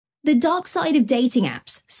The dark side of dating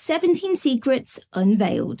apps, 17 secrets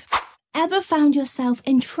unveiled. Ever found yourself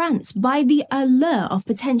entranced by the allure of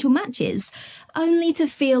potential matches, only to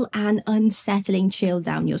feel an unsettling chill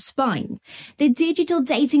down your spine? The digital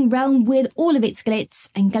dating realm, with all of its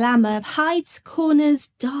glitz and glamour, hides corners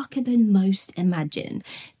darker than most imagine.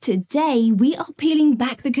 Today, we are peeling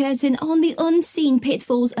back the curtain on the unseen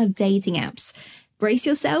pitfalls of dating apps. Brace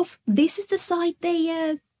yourself, this is the side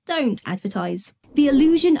they don't advertise. The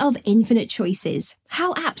illusion of infinite choices.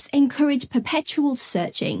 How apps encourage perpetual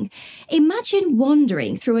searching. Imagine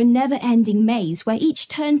wandering through a never-ending maze where each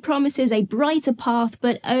turn promises a brighter path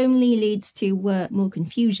but only leads to more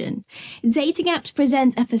confusion. Dating apps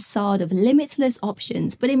present a facade of limitless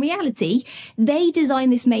options, but in reality, they design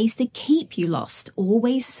this maze to keep you lost,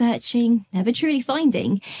 always searching, never truly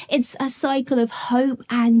finding. It's a cycle of hope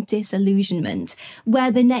and disillusionment,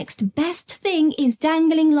 where the next best thing is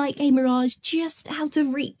dangling like a mirage just out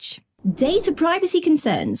of reach. Data privacy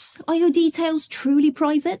concerns. Are your details truly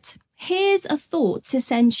private? Here's a thought to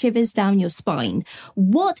send shivers down your spine.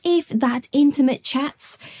 What if that intimate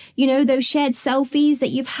chats, those shared selfies that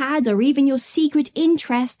you've had, or even your secret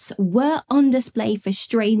interests were on display for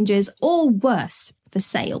strangers, or worse, for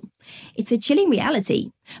sale? It's a chilling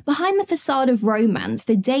reality. Behind the facade of romance,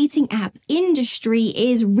 the dating app industry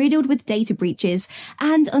is riddled with data breaches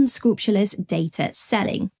and unscrupulous data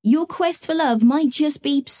selling. Your quest for love might just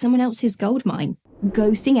be someone else's goldmine.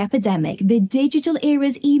 Ghosting epidemic, the digital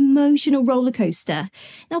era's emotional roller coaster.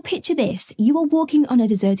 Now picture this, you are walking on a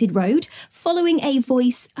deserted road, following a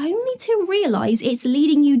voice only to realise it's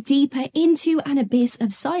leading you deeper into an abyss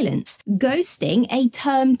of silence. Ghosting, a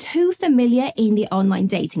term too familiar in the online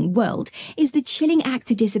dating world, is the chilling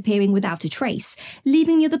act of disappearing without a trace,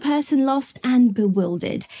 leaving the other person lost and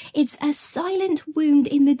bewildered. It's a silent wound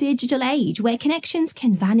in the digital age where connections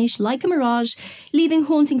can vanish like a mirage, leaving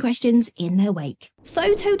haunting questions in their wake.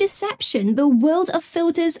 Photo deception, the world of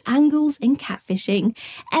filters, angles, and catfishing.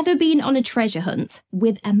 Ever been on a treasure hunt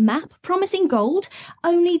with a map promising gold,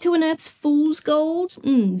 only to unearth fool's gold?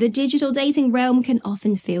 The digital dating realm can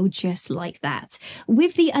often feel just like that.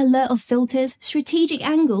 With the allure of filters, strategic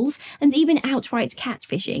angles, and even outright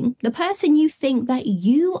catfishing, the person you think that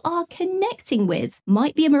you are connecting with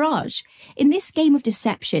might be a mirage. In this game of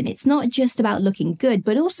deception, it's not just about looking good,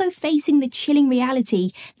 but also facing the chilling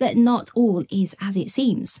reality that not all is as it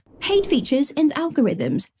seems. Paid features and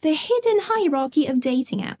algorithms, the hidden hierarchy of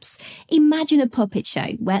dating apps. Imagine a puppet show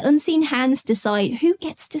where unseen hands decide who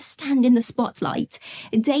gets to stand in the spotlight.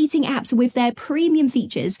 Dating apps with their premium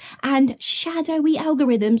features and shadowy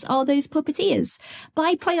algorithms are those puppeteers.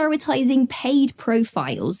 By prioritizing paid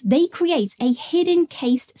profiles, they create a hidden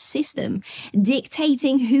caste system,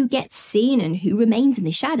 dictating who gets seen and who remains in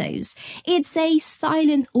the shadows. It's a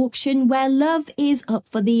silent auction where love is up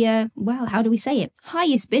for the,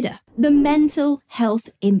 highest bidder. The mental health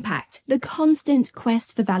impact, the constant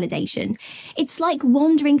quest for validation. It's like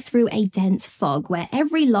wandering through a dense fog where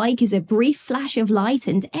every like is a brief flash of light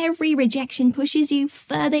and every rejection pushes you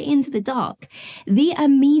further into the dark. The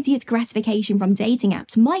immediate gratification from dating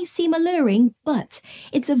apps might seem alluring, but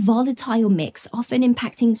it's a volatile mix, often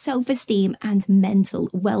impacting self-esteem and mental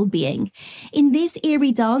well-being. In this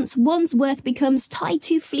eerie dance, one's worth becomes tied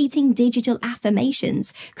to fleeting digital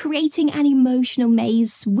affirmations, creating an emotional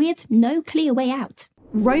maze with no clear way out.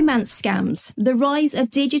 Romance scams, the rise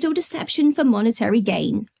of digital deception for monetary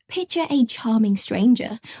gain. Picture a charming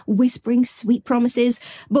stranger, whispering sweet promises,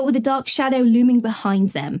 but with a dark shadow looming behind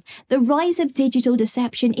them. The rise of digital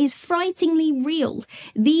deception is frighteningly real.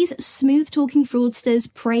 These smooth-talking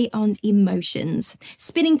fraudsters prey on emotions,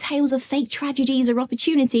 spinning tales of fake tragedies or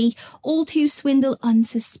opportunity, all to swindle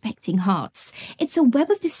unsuspecting hearts. It's a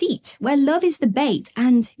web of deceit, where love is the bait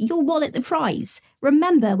and your wallet the prize.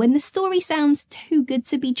 Remember, when the story sounds too good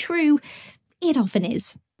to be true, it often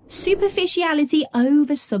is. Superficiality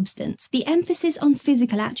over substance, the emphasis on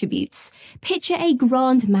physical attributes. Picture a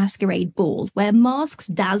grand masquerade ball where masks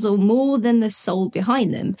dazzle more than the soul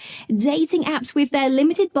behind them. Dating apps with their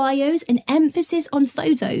limited bios and emphasis on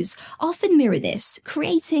photos often mirror this,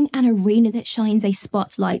 creating an arena that shines a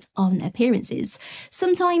spotlight on appearances,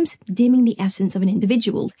 sometimes dimming the essence of an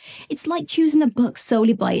individual. It's like choosing a book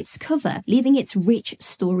solely by its cover, leaving its rich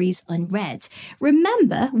stories unread.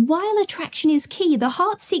 Remember, while attraction is key, the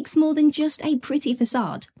heart seeks more than just a pretty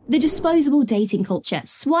facade. The disposable dating culture.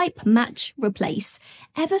 Swipe, match, replace.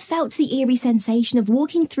 Ever felt the eerie sensation of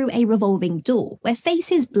walking through a revolving door where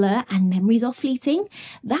faces blur and memories are fleeting?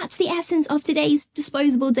 That's the essence of today's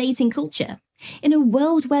disposable dating culture. In a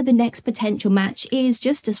world where the next potential match is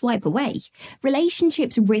just a swipe away,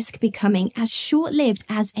 relationships risk becoming as short-lived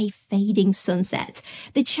as a fading sunset.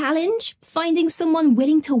 The challenge? Finding someone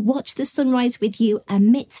willing to watch the sunrise with you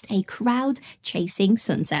amidst a crowd chasing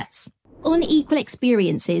sunsets. Unequal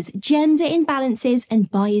experiences, gender imbalances,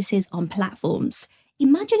 and biases on platforms.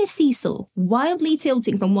 Imagine a seesaw, wildly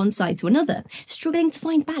tilting from one side to another, struggling to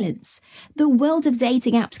find balance. The world of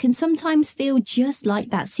dating apps can sometimes feel just like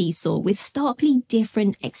that seesaw, with starkly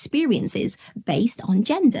different experiences based on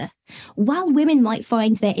gender. While women might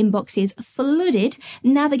find their inboxes flooded,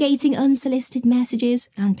 navigating unsolicited messages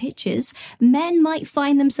and pictures, men might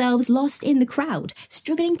find themselves lost in the crowd,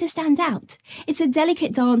 struggling to stand out. It's a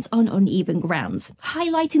delicate dance on uneven ground,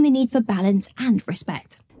 highlighting the need for balance and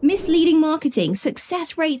respect. Misleading marketing,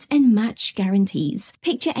 success rates, and match guarantees.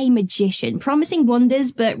 Picture a magician promising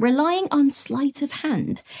wonders but relying on sleight of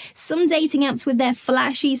hand. Some dating apps with their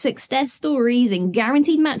flashy success stories and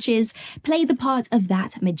guaranteed matches play the part of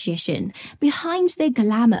that magician. Behind the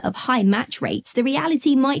glamour of high match rates, the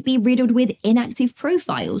reality might be riddled with inactive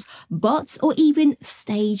profiles, bots, or even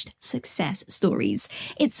staged success stories.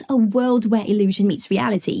 It's a world where illusion meets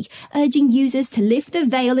reality, urging users to lift the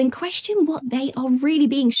veil and question what they are really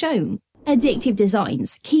being shown. Addictive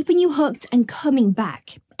designs, keeping you hooked and coming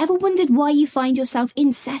back. Ever wondered why you find yourself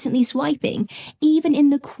incessantly swiping, even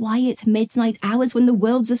in the quiet midnight hours when the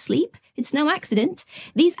world's asleep? It's no accident.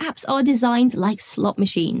 These apps are designed like slot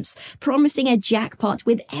machines, promising a jackpot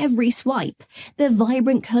with every swipe. The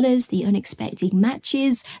vibrant colours, the unexpected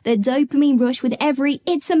matches, the dopamine rush with every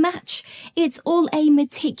 "it's a match." It's all a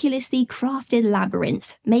meticulously crafted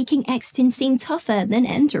labyrinth, making exiting seem tougher than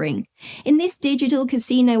entering. In this digital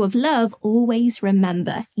casino of love, always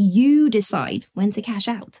remember, you decide when to cash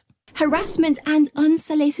out. Harassment and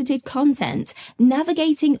unsolicited content,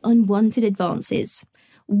 navigating unwanted advances.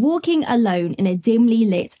 Walking alone in a dimly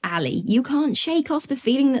lit alley, you can't shake off the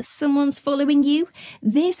feeling that someone's following you.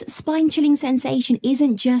 This spine-chilling sensation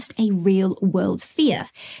isn't just a real-world fear.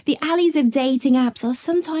 The alleys of dating apps are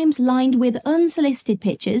sometimes lined with unsolicited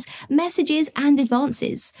pictures, messages, and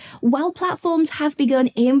advances. While platforms have begun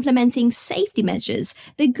implementing safety measures,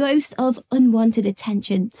 the ghost of unwanted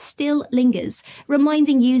attention still lingers,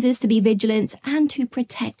 reminding users to be vigilant and to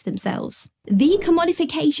protect themselves. The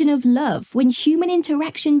commodification of love, when human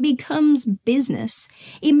interaction becomes business.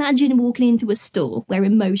 Imagine walking into a store where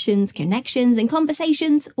emotions, connections, and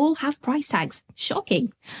conversations all have price tags.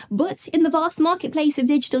 Shocking. But in the vast marketplace of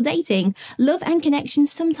digital dating, love and connection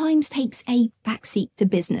sometimes takes a backseat to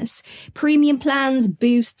business. Premium plans,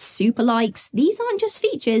 boosts, super likes, these aren't just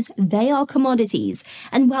features, they are commodities.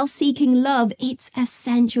 And while seeking love, it's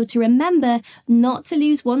essential to remember not to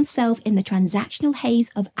lose oneself in the transactional haze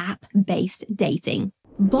of app-based dating.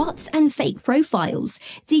 Bots and fake profiles,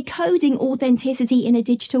 decoding authenticity in a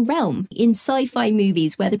digital realm. In sci-fi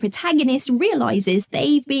movies where the protagonist realizes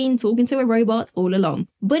they've been talking to a robot all along.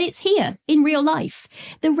 But it's here, in real life.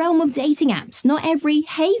 The realm of dating apps, not every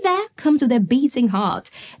 "hey there" comes with a beating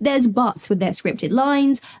heart. There's bots with their scripted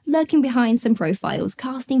lines, lurking behind some profiles,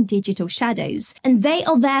 casting digital shadows. And they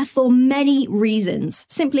are there for many reasons.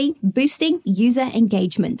 Simply boosting user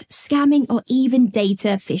engagement, scamming, or even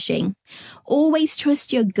data phishing. Always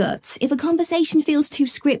trust your gut. If a conversation feels too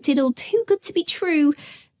scripted or too good to be true,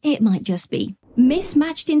 it might just be.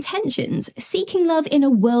 Mismatched intentions, seeking love in a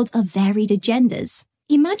world of varied agendas.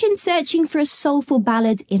 Imagine searching for a soulful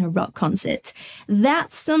ballad in a rock concert.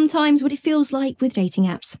 That's sometimes what it feels like with dating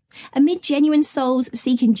apps. Amid genuine souls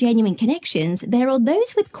seeking genuine connections, there are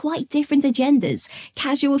those with quite different agendas,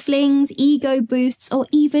 casual flings, ego boosts, or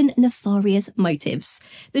even nefarious motives.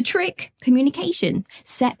 The trick? Communication.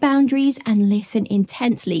 Set boundaries and listen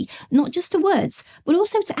intensely, not just to words, but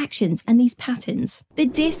also to actions and these patterns. The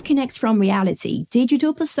disconnect from reality,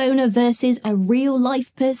 digital persona versus a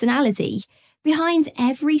real-life personality. Behind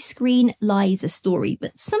every screen lies a story,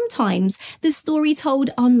 but sometimes the story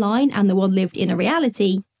told online and the one lived in a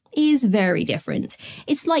reality is very different.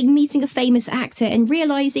 It's like meeting a famous actor and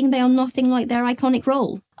realizing they are nothing like their iconic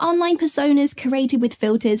role. Online personas curated with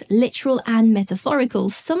filters, literal and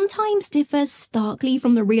metaphorical, sometimes differ starkly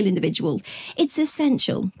from the real individual. It's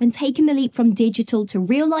essential, when taking the leap from digital to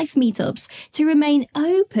real-life meetups, to remain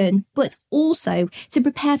open, but also to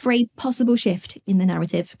prepare for a possible shift in the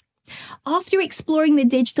narrative. After exploring the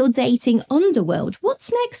digital dating underworld,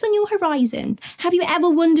 what's next on your horizon? Have you ever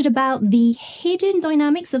wondered about the hidden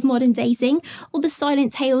dynamics of modern dating, or the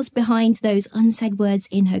silent tales behind those unsaid words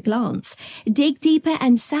in her glance? Dig deeper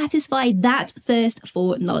and satisfy that thirst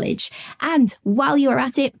for knowledge. And while you're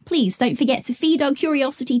at it, please don't forget to feed our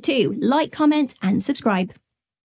curiosity too. Like, comment, and subscribe.